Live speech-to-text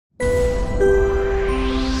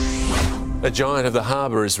A giant of the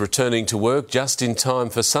harbour is returning to work just in time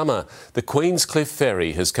for summer. The Queenscliff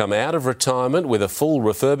Ferry has come out of retirement with a full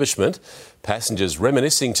refurbishment. Passengers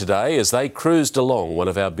reminiscing today as they cruised along one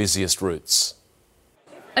of our busiest routes.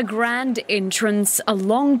 A grand entrance, a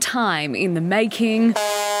long time in the making.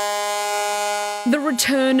 The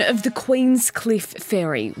return of the Queenscliff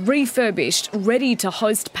Ferry, refurbished, ready to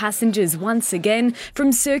host passengers once again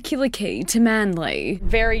from Circular Quay to Manly.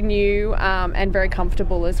 Very new and very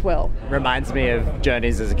comfortable as well. Reminds me of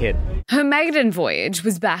journeys as a kid. Her maiden voyage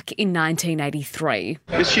was back in 1983.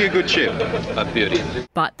 Is she a good ship? A beauty.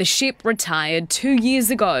 But the ship retired 2 years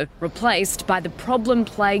ago, replaced by the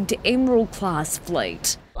problem-plagued Emerald-class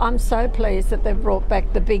fleet. I'm so pleased that they've brought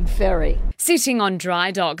back the big ferry. Sitting on dry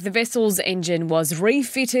dock, the vessel's engine was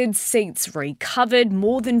refitted, seats recovered,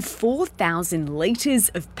 more than 4,000 litres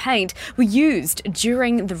of paint were used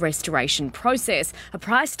during the restoration process, a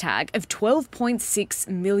price tag of $12.6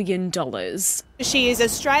 million. She is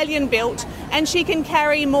Australian built and she can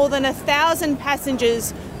carry more than 1,000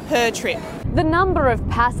 passengers per trip. The number of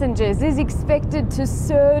passengers is expected to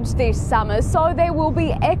surge this summer, so there will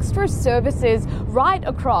be extra services right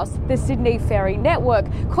across the Sydney ferry network.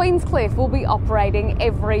 Queenscliff will be operating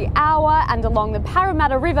every hour, and along the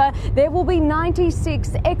Parramatta River there will be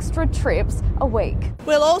 96 extra trips a week.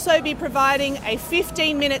 We'll also be providing a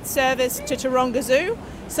 15-minute service to Taronga Zoo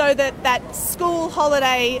so that school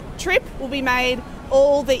holiday trip will be made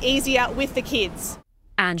all the easier with the kids.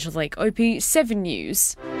 Angelique Opie, 7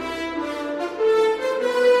 News.